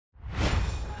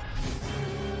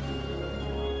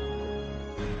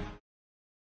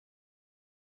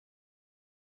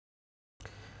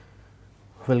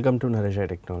Welcome to Naresh IT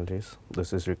Technologies.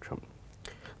 This is Vikram.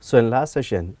 So in last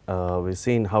session, we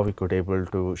seen how we could able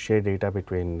to share data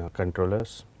between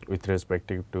controllers with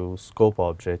respect to scope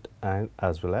object and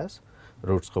as well as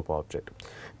root scope object.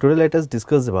 Today let us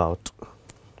discuss about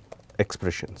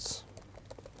expressions.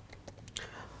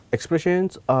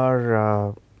 Expressions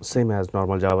are same as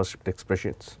normal JavaScript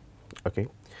expressions. Okay.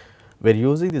 We're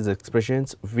using these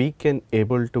expressions, we can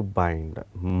able to bind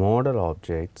model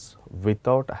objects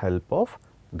without help of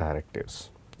directives.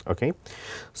 Okay.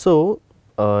 So,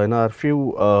 in our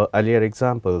few earlier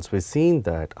examples, we've seen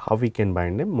that how we can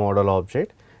bind a model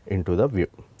object into the view.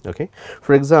 Okay.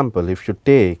 For example, if you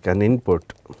take an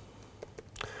input,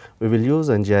 we will use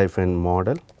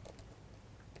ng-model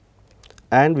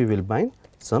and we will bind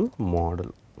some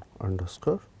model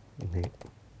underscore name.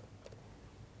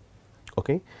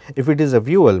 Okay. If it is a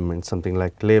view element, something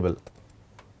like label,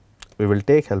 we will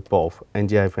take help of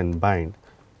ng-bind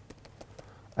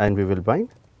and we will bind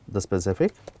the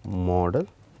specific model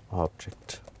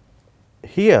object.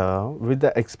 Here with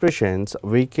the expressions,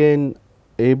 we can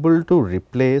able to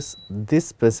replace this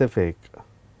specific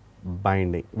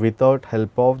binding without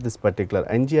help of this particular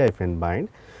ng-bind.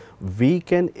 We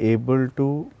can able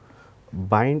to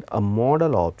bind a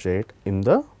model object in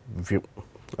the view.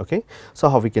 Okay. So,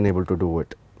 how we can able to do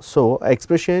it? So,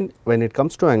 expression when it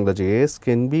comes to AngularJS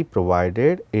can be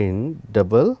provided in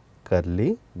double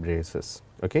curly braces.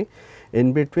 Okay.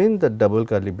 In between the double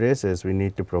curly braces, we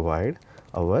need to provide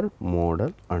our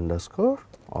model underscore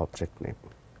object name.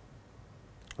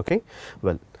 Okay.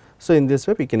 Well, so in this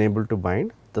way we can able to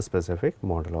bind the specific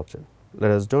model object. Let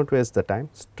us don't waste the time,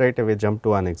 straight away jump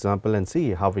to an example and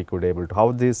see how we could able to,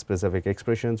 how these specific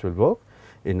expressions will work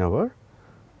in our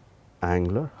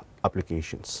Angular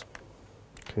applications.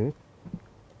 Okay.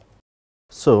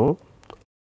 So,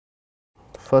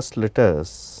 first let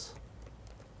us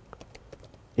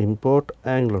import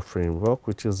Angular framework,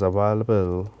 which is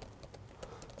available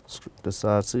script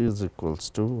src is equals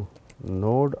to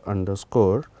node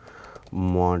underscore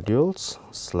modules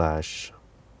slash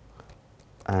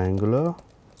angular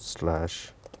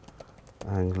slash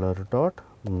angular dot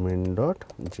min dot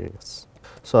js.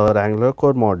 So, our Angular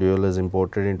core module is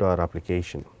imported into our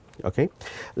application. Okay.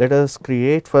 Let us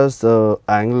create first the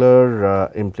Angular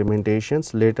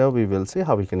implementations, later we will see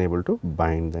how we can able to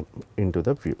bind them into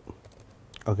the view.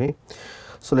 Okay.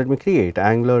 So, let me create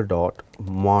Angular dot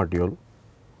module.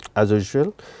 As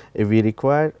usual, if we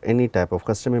require any type of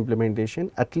custom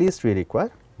implementation, at least we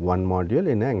require one module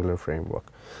in Angular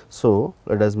framework. So,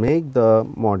 let us make the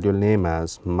module name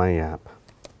as my app.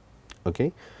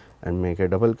 Okay. And make a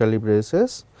double curly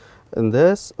braces. In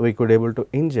this we could able to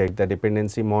inject the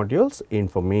dependency modules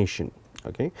information.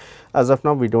 Okay. As of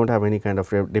now we do not have any kind of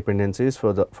dependencies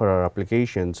for our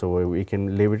application, so we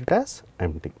can leave it as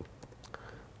empty.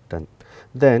 Done.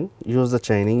 Then use the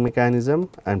chaining mechanism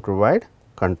and provide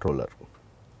controller.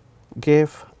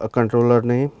 Give a controller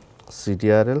name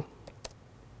ctrl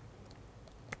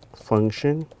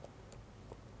function,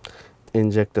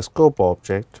 inject a scope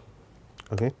object.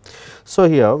 Okay. So,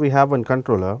 here we have one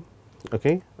controller.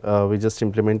 Okay. We just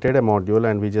implemented a module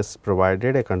and we just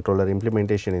provided a controller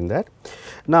implementation in that.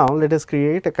 Now, let us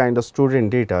create a kind of student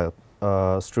data,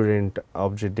 student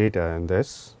object data in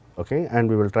this. Okay. And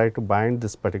we will try to bind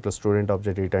this particular student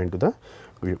object data into the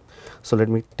view. So, let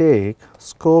me take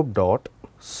scope dot,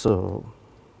 so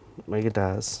make it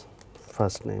as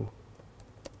first name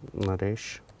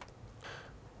Naresh,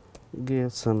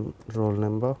 give some roll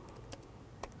number,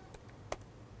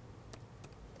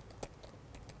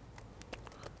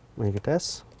 make it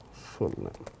as full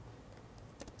name.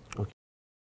 Okay.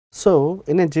 So,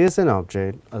 in a JSON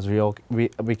object, as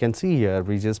we can see here,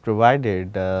 we just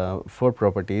provided 4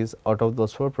 properties. Out of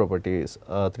those 4 properties,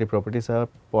 3 properties are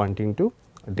pointing to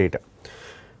data,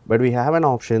 but we have an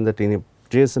option that in a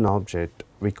JSON object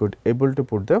we could able to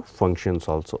put the functions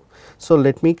also. So,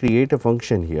 let me create a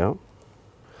function here.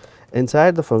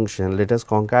 Inside the function, let us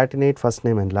concatenate first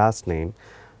name and last name.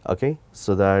 Okay.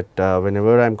 So, that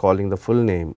whenever I am calling the full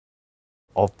name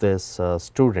of this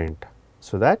student,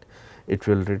 so that it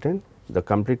will return the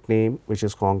complete name, which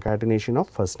is concatenation of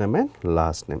first name and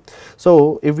last name.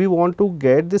 So, if we want to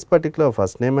get this particular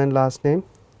first name and last name,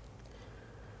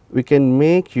 we can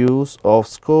make use of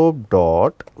scope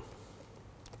dot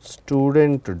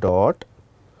student dot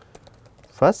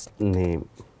first name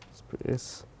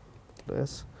space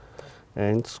plus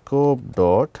and scope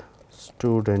dot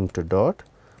student dot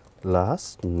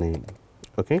last name.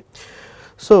 Okay.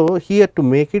 So, here to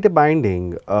make it a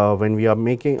binding, when we are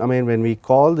making, when we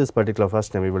call this particular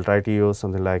first name, we will try to use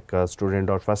something like student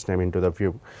dot first name into the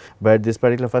view, but this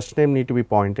particular first name need to be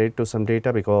pointed to some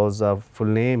data because full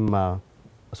name,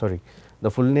 sorry,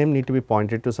 the full name need to be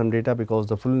pointed to some data because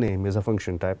the full name is a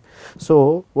function type.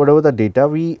 So, whatever the data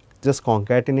we just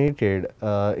concatenated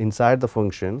inside the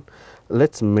function,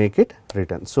 let us make it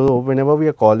return. So, whenever we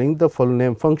are calling the full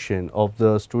name function of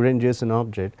the student JSON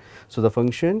object, so the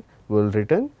function will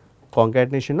return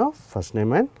concatenation of first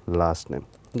name and last name.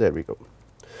 There we go.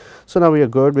 So, now we are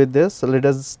good with this. So, let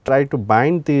us try to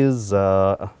bind these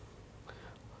module,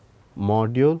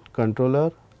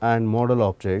 controller and model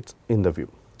objects in the view.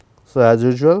 So, as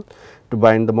usual, to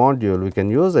bind the module we can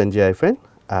use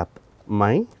ng-app,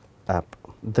 my app,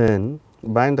 then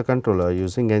bind the controller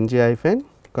using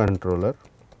ng-controller,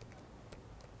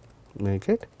 make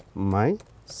it my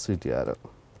ctrl,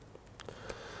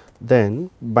 then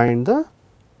bind the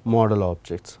model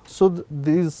objects. So,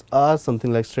 these are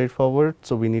something like straightforward.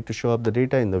 So, we need to show up the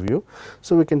data in the view.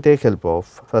 So, we can take help of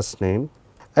first name.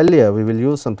 Earlier we will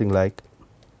use something like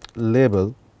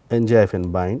label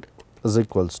ng-bind is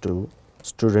equals to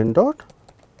student dot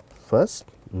first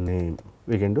name.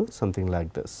 We can do something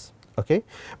like this. Okay.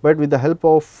 But with the help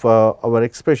of our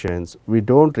expressions, we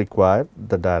do not require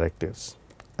the directives.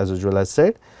 As usual, I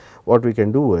said, what we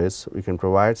can do is we can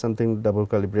provide something double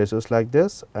curly braces like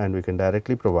this, and we can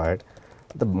directly provide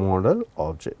the model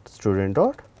object student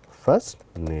dot first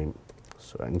name.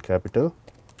 So, in capital.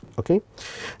 Okay.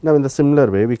 Now, in the similar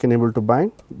way, we can able to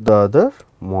bind the other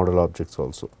model objects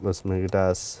also. Let us make it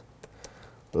as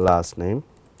last name,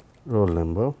 roll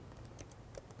number,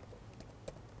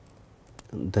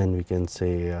 then we can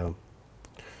say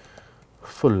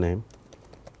full name.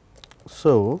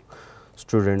 So,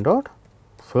 student dot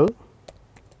full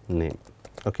name.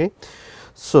 Okay.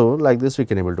 So, like this we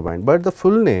can able to bind, but the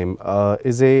full name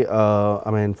is a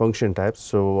function type.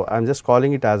 So, I am just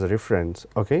calling it as a reference.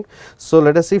 Okay. So,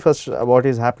 let us see first what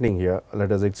is happening here.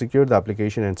 Let us execute the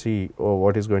application and see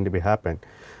what is going to be happen.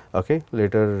 Okay.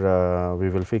 Later we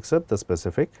will fix up the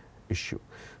specific issue.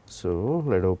 So,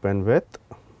 let us open with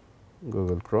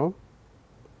Google Chrome.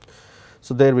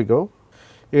 So, there we go.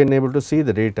 You are able to see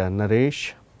the data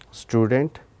Naresh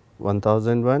student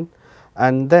 1001,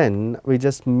 and then we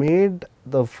just made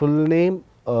the full name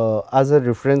as a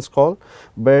reference call,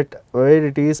 but where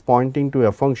it is pointing to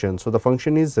a function. So, the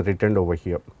function is returned over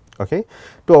here. Okay.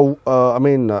 To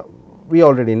we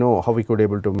already know how we could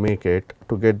able to make it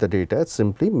to get the data,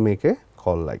 simply make a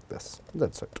call like this,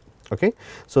 that is it. Okay.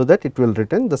 So, that it will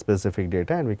return the specific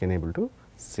data and we can able to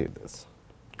see this.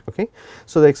 Okay.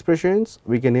 So, the expressions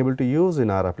we can able to use in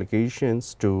our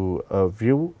applications to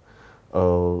view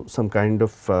some kind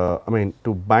of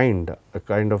to bind a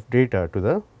kind of data to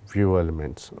the view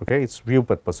elements. Okay. It is view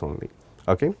purpose only.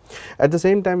 Okay. At the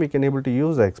same time, we can able to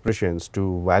use the expressions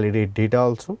to validate data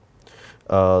also.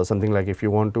 Something like if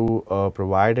you want to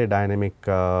provide a dynamic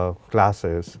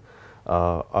classes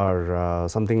or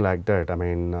something like that,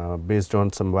 based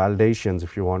on some validations,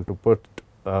 if you want to put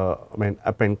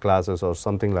append classes or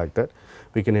something like that,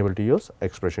 we can able to use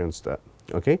expressions there.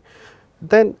 Okay.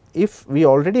 Then if we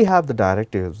already have the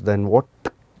directives, then what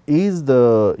is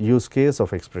the use case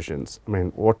of expressions?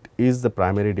 What is the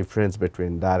primary difference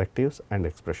between directives and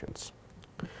expressions?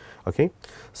 Okay.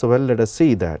 So, well, let us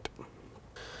see that.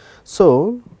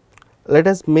 So, let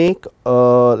us make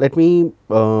let me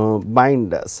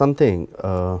bind something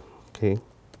okay,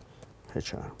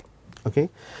 HR. Okay.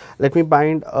 Let me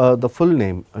bind the full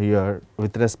name here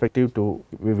with respective to,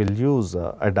 we will use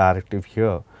a directive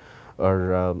here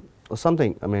or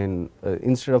something.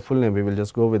 Instead of full name we will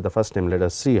just go with the first name. Let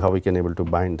us see how we can able to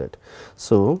bind that.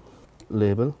 So,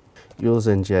 label use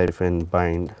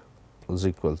ng-bind is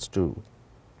equals to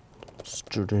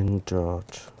student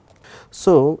dot.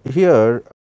 So, here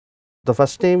the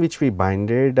first name which we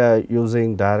binded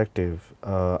using directive,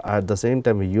 at the same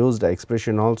time we used the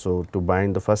expression also to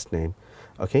bind the first name.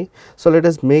 Okay. So, let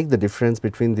us make the difference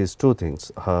between these two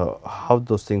things, how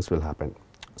those things will happen.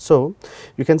 So,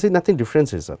 you can see nothing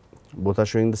difference is both are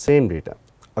showing the same data.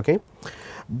 Okay.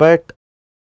 But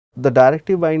the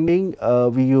directive binding,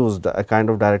 we used a kind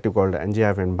of directive called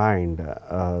ng-bind,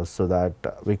 so that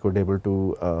we could able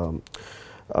to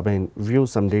view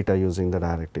some data using the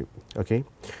directive. Okay.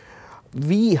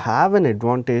 We have an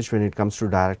advantage when it comes to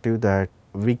directive, that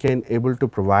we can able to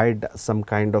provide some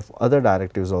kind of other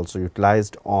directives also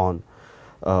utilized on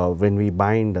when we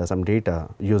bind some data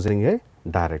using a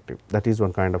directive. That is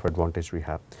one kind of advantage we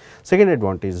have. Second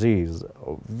advantage is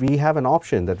we have an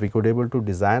option that we could able to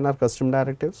design our custom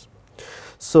directives.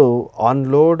 So,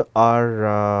 on load or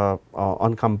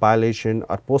on compilation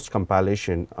or post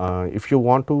compilation, if you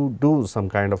want to do some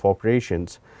kind of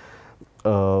operations,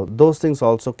 those things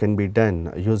also can be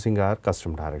done using our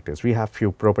custom directives. We have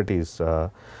few properties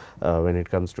when it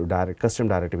comes to custom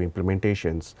directive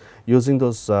implementations. Using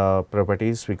those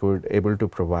properties, we could able to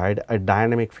provide a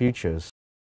dynamic features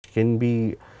can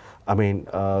be,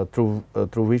 through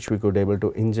which we could able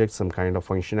to inject some kind of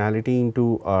functionality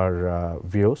into our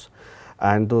views,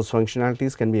 and those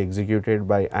functionalities can be executed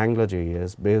by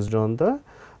AngularJS based on the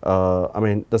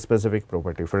the specific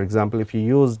property. For example, if you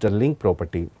use the Linq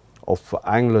property of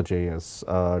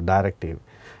AngularJS directive,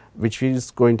 which is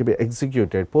going to be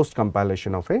executed post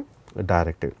compilation of a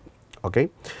directive. Okay.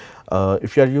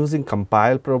 If you are using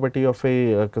compile property of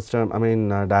a custom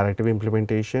directive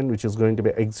implementation, which is going to be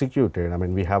executed,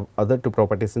 we have other two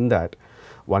properties in that.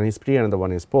 One is pre and the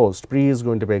one is post. Pre is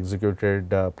going to be executed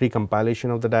pre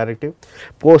compilation of the directive,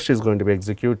 post is going to be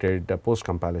executed post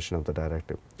compilation of the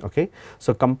directive. Okay.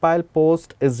 So, compile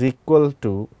post is equal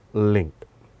to Linq.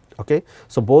 Okay.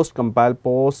 So, post compile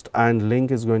post and Linq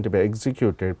is going to be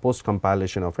executed post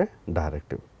compilation of a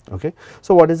directive. Okay.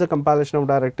 So, what is the compilation of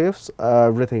directives?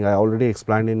 Everything I already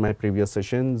explained in my previous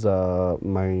sessions,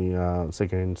 my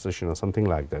second session or something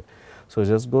like that. So,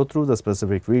 just go through the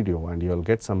specific video and you will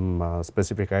get some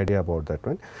specific idea about that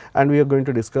one, and we are going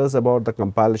to discuss about the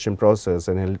compilation process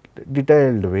in a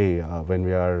detailed way when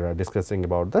we are discussing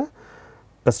about the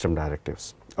custom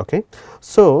directives. Okay.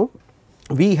 So,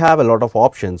 we have a lot of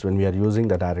options when we are using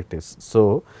the directives.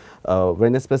 So,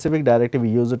 when a specific directive we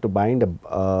use it to bind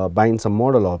some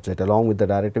model object, along with the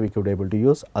directive we could able to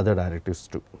use other directives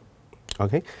too.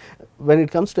 Okay. When it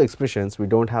comes to expressions, we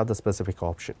do not have the specific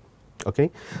option.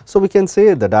 Okay. So, we can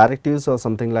say the directives are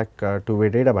something like two-way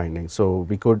data binding. So,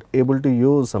 we could able to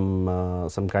use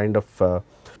some kind of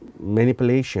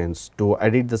manipulations to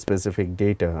edit the specific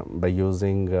data by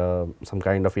using some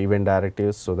kind of event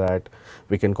directives, so that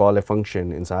we can call a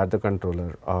function inside the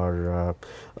controller, or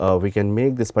we can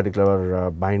make this particular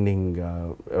binding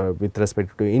with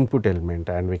respect to input element,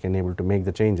 and we can able to make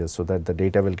the changes so that the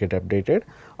data will get updated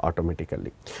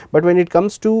automatically. But when it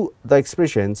comes to the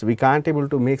expressions, we can't able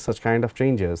to make such kind of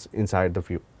changes inside the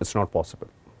view. It is not possible.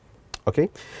 Okay.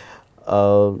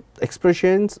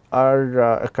 Expressions are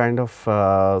a kind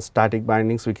of static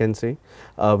bindings, we can say,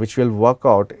 which will work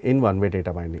out in one way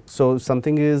data binding. So, if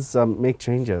something is make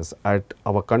changes at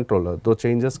our controller, those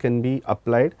changes can be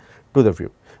applied to the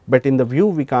view, but in the view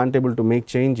we can't able to make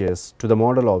changes to the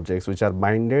model objects which are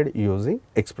binded using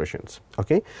expressions.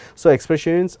 Okay. So,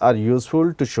 expressions are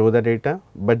useful to show the data,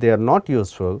 but they are not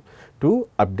useful to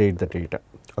update the data.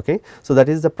 Okay. So, that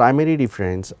is the primary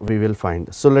difference we will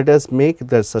find. So, let us make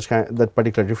that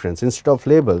particular difference. Instead of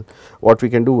label, what we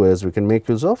can do is we can make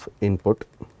use of input.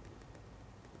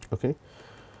 Okay.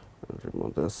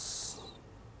 Remove this.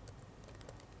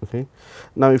 Okay.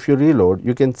 Now, if you reload,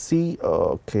 you can see,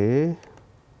 okay,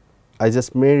 I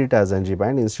just made it as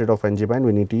ngbind. Instead of ngbind,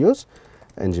 we need to use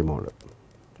ngmodel.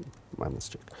 My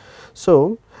mistake.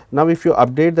 So, now if you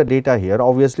update the data here,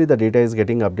 obviously the data is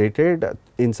getting updated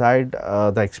inside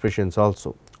the expressions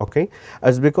also. Okay.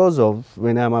 As because of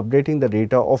when I am updating the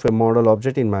data of a model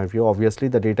object in my view, obviously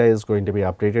the data is going to be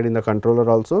updated in the controller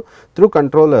also. Through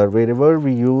controller, wherever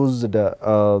we use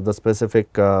the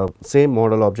specific same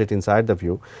model object inside the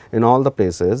view, in all the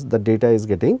places the data is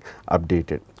getting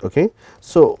updated. Okay.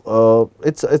 So,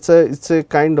 it's a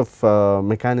kind of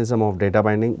mechanism of data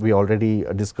binding. We already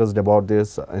discussed about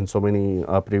this in so many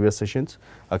previous sessions.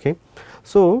 Okay.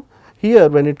 So, here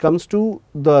when it comes to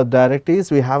the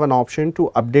directives, we have an option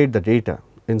to update the data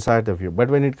inside the view, but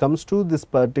when it comes to this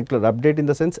particular update, in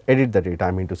the sense edit the data,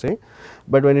 I mean to say,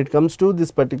 but when it comes to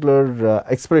this particular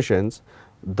expressions,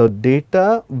 the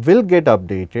data will get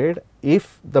updated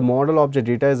if the model object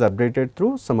data is updated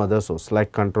through some other source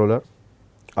like controller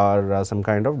or some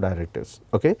kind of directives.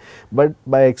 Okay. But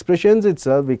by expressions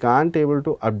itself, we can't able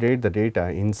to update the data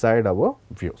inside our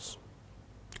views.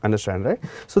 Understand, right?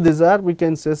 So, these are we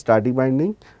can say static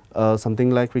binding, something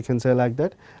like we can say like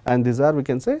that, and these are we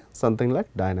can say something like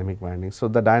dynamic binding. So,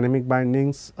 the dynamic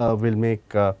bindings will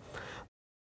make a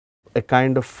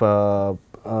kind of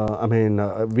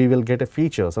we will get a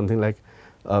feature something like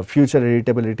future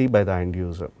editability by the end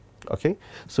user. Okay.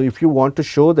 So, if you want to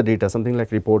show the data something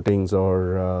like reportings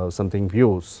or something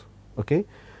views, okay,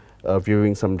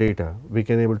 viewing some data, we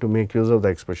can able to make use of the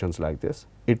expressions like this.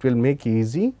 It will make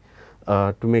easy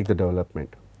to make the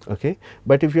development. Okay.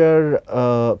 But if you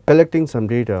are collecting some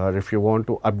data, or if you want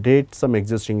to update some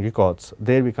existing records,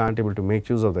 there we can't able to make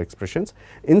use of the expressions.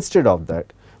 Instead of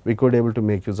that, we could able to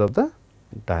make use of the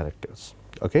directives.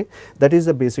 Okay. That is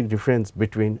the basic difference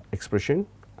between expression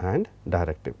and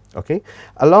directive. Okay.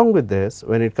 Along with this,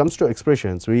 when it comes to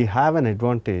expressions, we have an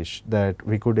advantage that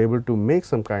we could able to make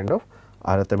some kind of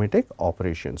arithmetic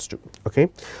operations too. Okay.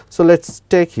 So, let us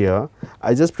take here,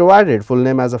 I just provided full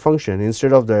name as a function.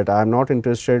 Instead of that, I am not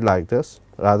interested like this,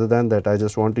 rather than that I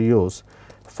just want to use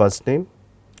first name.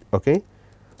 Okay.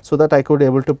 So that I could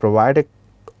able to provide a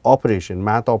operation,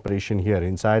 math operation here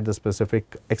inside the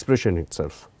specific expression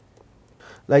itself.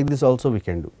 Like this also we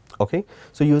can do. Okay.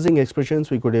 So, using expressions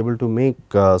we could able to make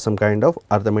some kind of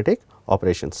arithmetic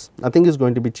operations. Nothing is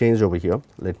going to be changed over here.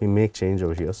 Let me make change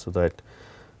over here, so that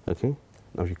okay,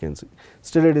 now you can see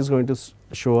still it is going to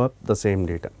show up the same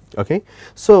data. Okay.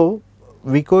 So,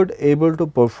 we could able to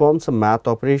perform some math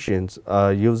operations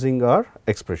using our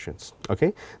expressions.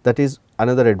 Okay. That is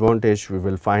another advantage we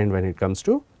will find when it comes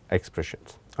to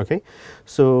expressions. Okay.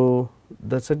 So,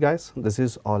 that is it guys, this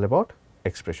is all about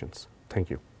expressions. Thank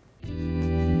you.